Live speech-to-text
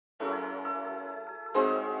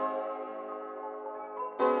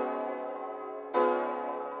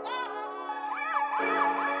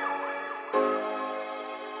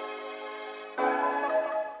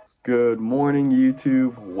Good morning,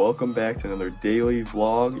 YouTube. Welcome back to another daily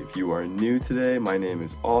vlog. If you are new today, my name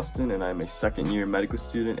is Austin and I'm a second-year medical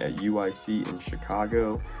student at UIC in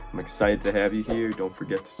Chicago. I'm excited to have you here. Don't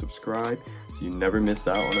forget to subscribe so you never miss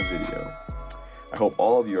out on a video. I hope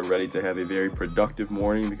all of you are ready to have a very productive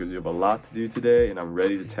morning because we have a lot to do today and I'm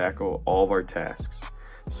ready to tackle all of our tasks.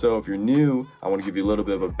 So if you're new, I want to give you a little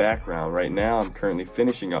bit of a background. Right now, I'm currently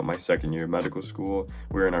finishing up my second year of medical school.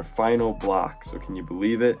 We're in our final block, so can you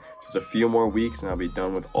believe it? Just a few more weeks and I'll be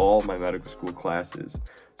done with all of my medical school classes.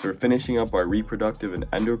 So we're finishing up our reproductive and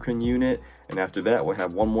endocrine unit, and after that we'll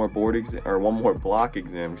have one more block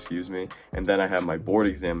exam, and then I have my board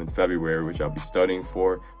exam in February, which I'll be studying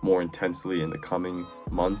for more intensely in the coming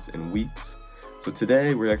months and weeks. So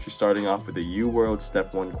today we're actually starting off with the UWorld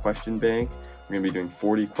Step 1 question bank. We're going to be doing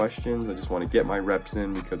 40 questions. I just want to get my reps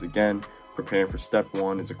in because, again, preparing for Step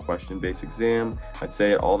 1 is a question-based exam. I'd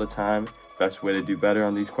say it all the time. Best way to do better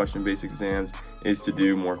on these question-based exams is to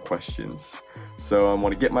do more questions. So I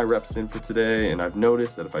want to get my reps in for today, and I've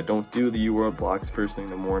noticed that if I don't do the UWorld blocks first thing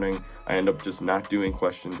in the morning, I end up just not doing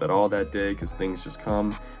questions at all that day because things just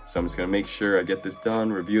come. So I'm just going to make sure I get this done,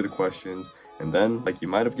 review the questions, and then, like you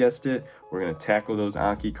might have guessed it, we're going to tackle those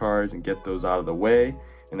Anki cards and get those out of the way.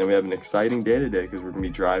 And then we have an exciting day today because we're going to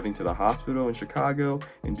be driving to the hospital in Chicago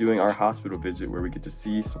and doing our hospital visit where we get to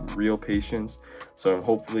see some real patients. So I'm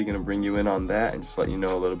hopefully going to bring you in on that and just let you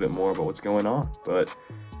know a little bit more about what's going on. But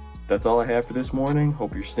that's all I have for this morning.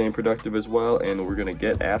 Hope you're staying productive as well. And we're going to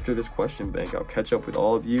get after this question bank. I'll catch up with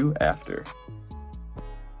all of you after.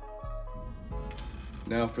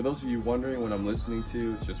 Now, for those of you wondering what I'm listening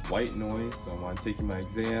to, it's just white noise. So while I'm taking my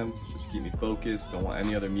exams, it's just keep me focused. Don't want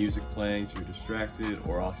any other music playing so you're distracted,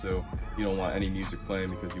 or also you don't want any music playing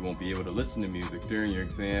because you won't be able to listen to music during your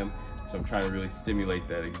exam. So I'm trying to really stimulate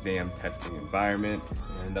that exam testing environment,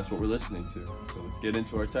 and that's what we're listening to. So let's get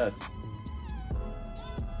into our test.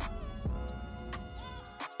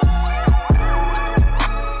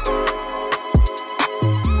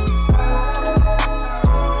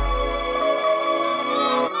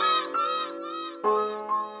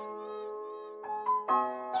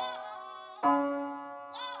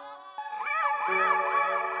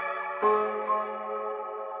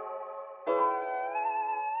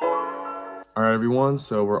 All right, everyone,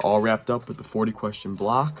 so we're all wrapped up with the 40 question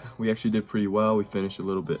block. We actually did pretty well. We finished a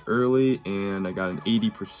little bit early and I got an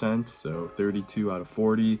 80%, so 32 out of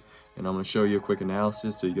 40. And I'm gonna show you a quick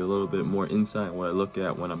analysis so you get a little bit more insight on what I look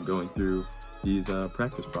at when I'm going through these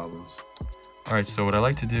practice problems. All right, so what I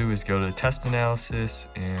like to do is go to the test analysis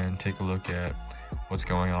and take a look at what's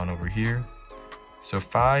going on over here. So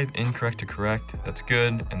 5 incorrect to correct, that's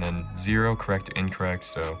good. And then 0 correct to incorrect,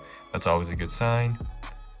 so that's always a good sign.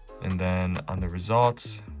 And then on the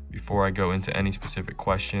results, before I go into any specific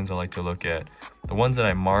questions, I like to look at the ones that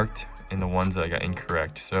I marked and the ones that I got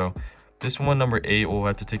incorrect. So this one, number 8, we'll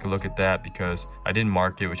have to take a look at that because I didn't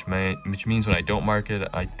mark it, which means when I don't mark it,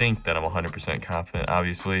 I think that I'm 100% confident.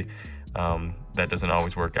 Obviously, that doesn't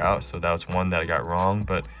always work out. So that was one that I got wrong.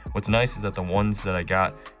 But what's nice is that the ones that I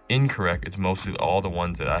got incorrect, it's mostly all the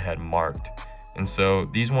ones that I had marked. And so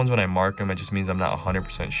these ones, when I mark them, it just means I'm not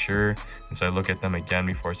 100% sure. And so I look at them again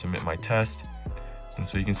before I submit my test. And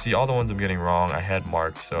so you can see all the ones I'm getting wrong, I had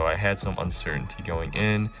marked. So I had some uncertainty going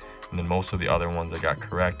in. And then most of the other ones I got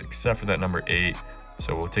correct, except for that number 8.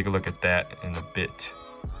 So we'll take a look at that in a bit.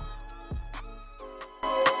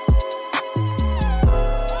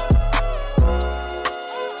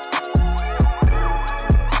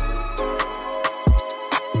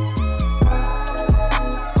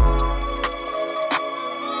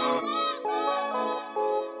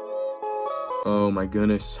 Oh my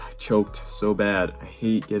goodness, I choked so bad. I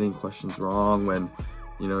hate getting questions wrong when,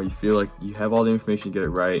 you feel like you have all the information to get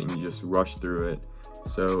it right and you just rush through it.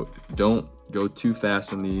 So don't go too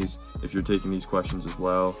fast on these if you're taking these questions as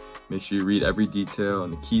well. Make sure you read every detail,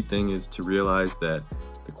 and the key thing is to realize that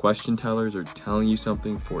the question tellers are telling you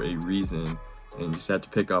something for a reason and you just have to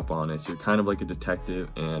pick up on it. So you're kind of like a detective,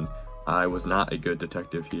 and I was not a good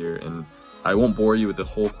detective here. And I won't bore you with the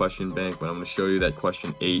whole question bank, but I'm going to show you that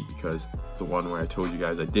question 8 because it's the one where I told you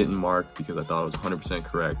guys I didn't mark because I thought it was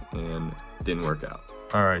 100% correct and it didn't work out.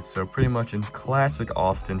 All right, so pretty much in classic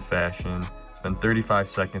Austin fashion, spend 35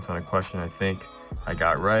 seconds on a question I think I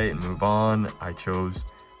got right and move on. I chose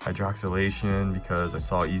hydroxylation because I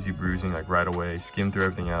saw easy bruising like right away, skimmed through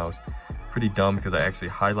everything else. Pretty dumb because I actually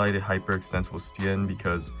highlighted hyperextensible skin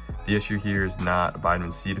because the issue here is not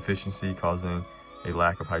vitamin C deficiency causing a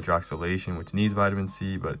lack of hydroxylation, which needs vitamin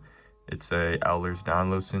C, but it's a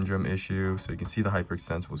Ehlers-Danlos syndrome issue. So you can see the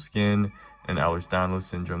hyperextensible skin and Ehlers-Danlos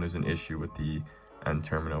syndrome. There's an issue with the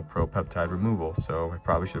N-terminal propeptide removal. So I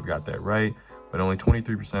probably should have got that right, but only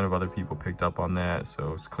 23% of other people picked up on that.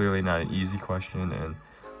 So it's clearly not an easy question, and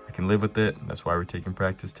I can live with it. That's why we're taking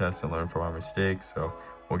practice tests and learn from our mistakes. So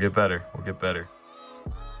we'll get better. We'll get better.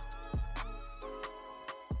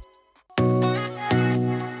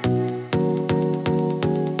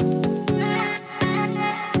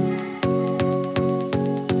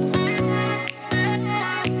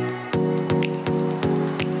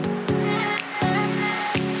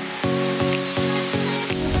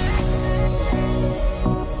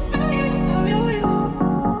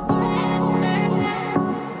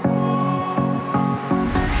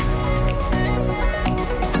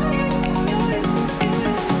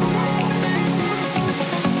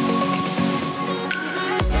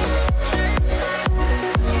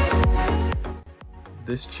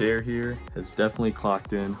 This chair here has definitely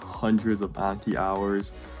clocked in hundreds of Anki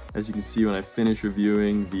hours. As you can see, when I finished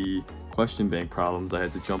reviewing the question bank problems, I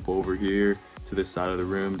had to jump over here to this side of the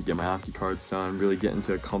room to get my Anki cards done, really get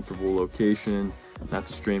into a comfortable location, not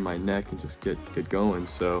to strain my neck, and just get going.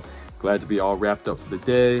 So glad to be all wrapped up for the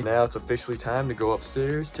day. Now it's officially time to go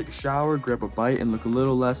upstairs, take a shower, grab a bite, and look a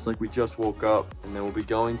little less like we just woke up. And then we'll be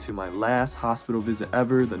going to my last hospital visit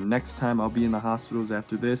ever. The next time I'll be in the hospitals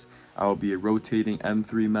after this, I will be a rotating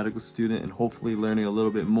M3 medical student and hopefully learning a little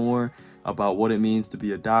bit more about what it means to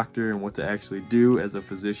be a doctor and what to actually do as a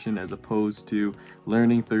physician, as opposed to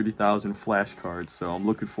learning 30,000 flashcards. So I'm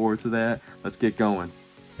looking forward to that. Let's get going.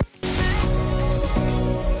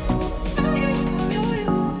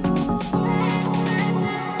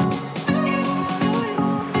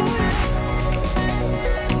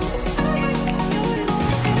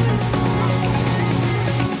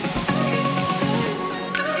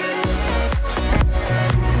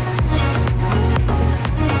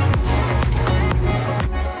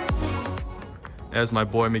 As my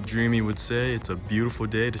boy McDreamy would say, it's a beautiful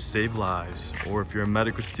day to save lives. Or if you're a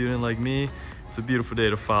medical student like me, it's a beautiful day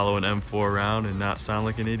to follow an M4 around and not sound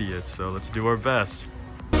like an idiot. So let's do our best.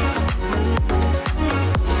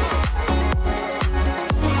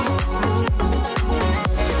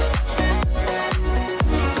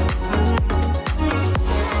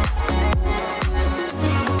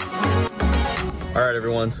 Alright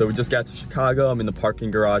everyone, so we just got to Chicago. I'm in the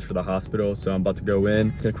parking garage for the hospital, so I'm about to go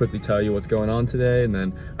in. I'm gonna quickly tell you what's going on today, and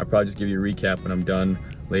then I'll probably just give you a recap when I'm done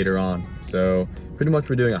later on. So pretty much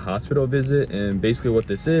we're doing a hospital visit, and basically what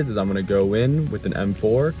this is I'm gonna go in with an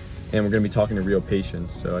M4 and we're gonna be talking to real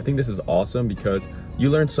patients. So I think this is awesome because you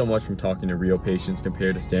learn so much from talking to real patients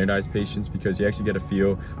compared to standardized patients, because you actually get a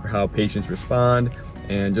feel for how patients respond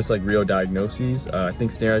and just like real diagnoses. I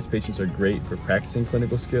think standardized patients are great for practicing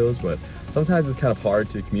clinical skills, but sometimes it's kind of hard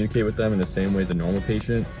to communicate with them in the same way as a normal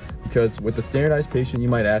patient, because with the standardized patient, you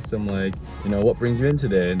might ask them like, what brings you in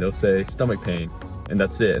today? And they'll say stomach pain, and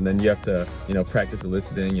that's it. And then you have to, practice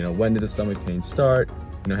eliciting, when did the stomach pain start?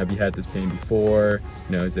 Have you had this pain before?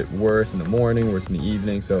 Is it worse in the morning, worse in the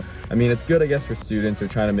evening? So, I mean, it's good, I guess, for students. They're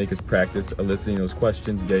trying to make us practice eliciting those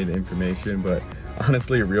questions, getting the information. But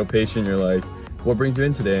honestly, a real patient, you're like, what brings you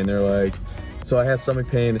in today? And they're like, so I had stomach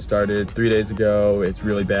pain. It started 3 days ago. It's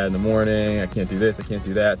really bad in the morning. I can't do this. I can't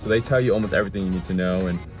do that. So they tell you almost everything you need to know.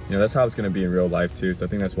 And, that's how it's going to be in real life, too. So I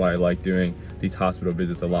think that's why I like doing these hospital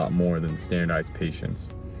visits a lot more than standardized patients.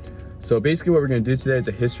 So basically what we're going to do today is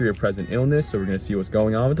a history of present illness. So we're going to see what's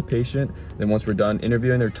going on with the patient. Then once we're done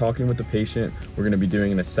interviewing or talking with the patient, we're going to be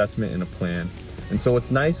doing an assessment and a plan. And so what's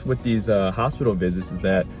nice with these hospital visits is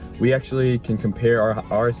that we actually can compare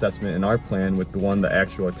our assessment and our plan with the one the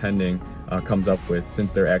actual attending comes up with,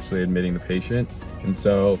 since they're actually admitting the patient. And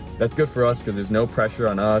so that's good for us because there's no pressure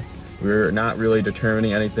on us. We're not really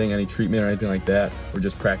determining anything, any treatment or anything like that. We're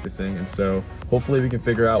just practicing. And so hopefully we can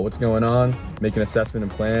figure out what's going on, make an assessment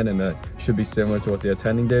and plan, and that should be similar to what the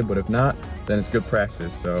attending did. But if not, then it's good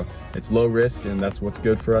practice. So it's low risk, and that's what's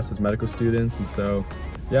good for us as medical students. And so,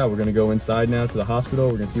 yeah, we're gonna go inside now to the hospital.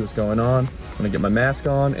 We're gonna see what's going on. I'm gonna get my mask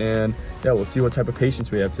on, and yeah, we'll see what type of patients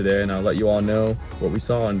we have today, and I'll let you all know what we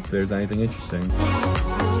saw and if there's anything interesting.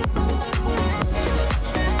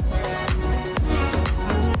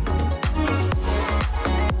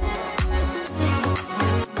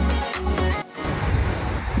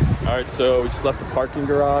 All right, so we just left the parking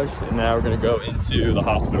garage, and now we're gonna go into the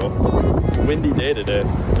hospital. It's a windy day today,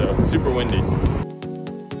 so it's super windy.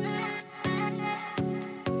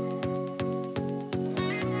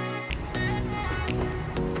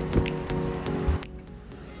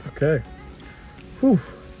 Okay, whew,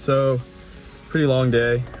 so pretty long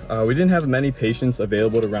day. We didn't have many patients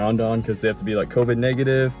available to round on because they have to be like COVID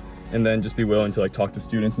negative and then just be willing to like talk to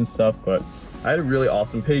students and stuff. But I had a really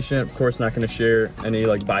awesome patient. Of course, not going to share any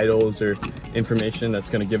like vitals or information that's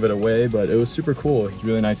going to give it away, but it was super cool. He's a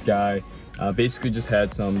really nice guy. Basically just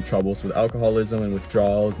had some troubles with alcoholism and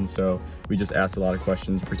withdrawals, and so we just asked a lot of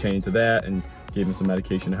questions pertaining to that and gave him some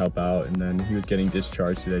medication to help out, and then he was getting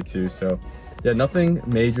discharged today too. So yeah, nothing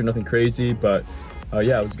major, nothing crazy, but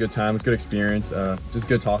yeah, it was a good time. It was a good experience. Just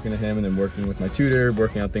good talking to him and then working with my tutor,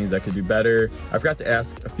 working on things I could do better. I forgot to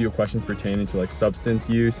ask a few questions pertaining to like substance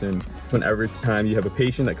use, and whenever time you have a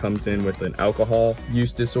patient that comes in with an alcohol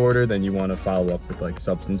use disorder, then you want to follow up with like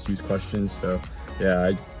substance use questions. So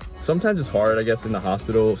yeah, sometimes it's hard, I guess, in the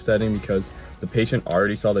hospital setting because the patient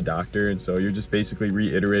already saw the doctor, and so you're just basically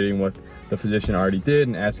reiterating what the physician already did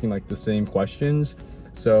and asking like the same questions.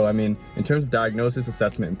 So I mean, in terms of diagnosis,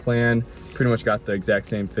 assessment, and plan, pretty much got the exact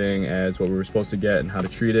same thing as what we were supposed to get and how to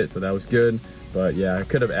treat it, so that was good. But yeah, I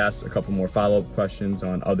could have asked a couple more follow-up questions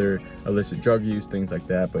on other illicit drug use, things like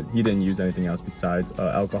that, but he didn't use anything else besides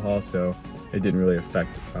alcohol, so it didn't really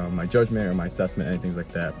affect my judgment or my assessment, anything like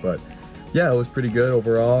that. But yeah, it was pretty good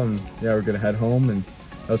overall, and yeah, we're gonna head home, and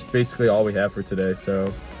that was basically all we have for today.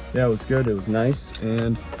 So yeah, it was good, it was nice,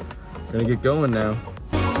 and we're gonna get going now.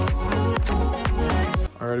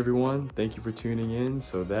 All right, everyone, thank you for tuning in.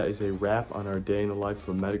 So that is a wrap on our day in the life of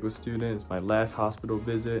a medical student. It's my last hospital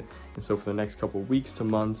visit, and so for the next couple weeks to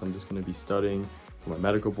months, I'm just gonna be studying for my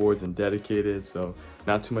medical boards and dedicated. So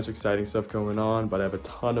not too much exciting stuff going on, but I have a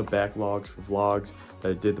ton of backlogs for vlogs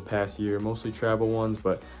that I did the past year, mostly travel ones,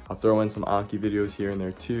 but I'll throw in some Anki videos here and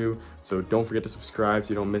there too. So don't forget to subscribe so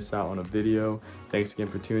you don't miss out on a video. Thanks again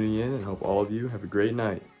for tuning in, and hope all of you have a great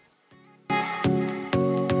night.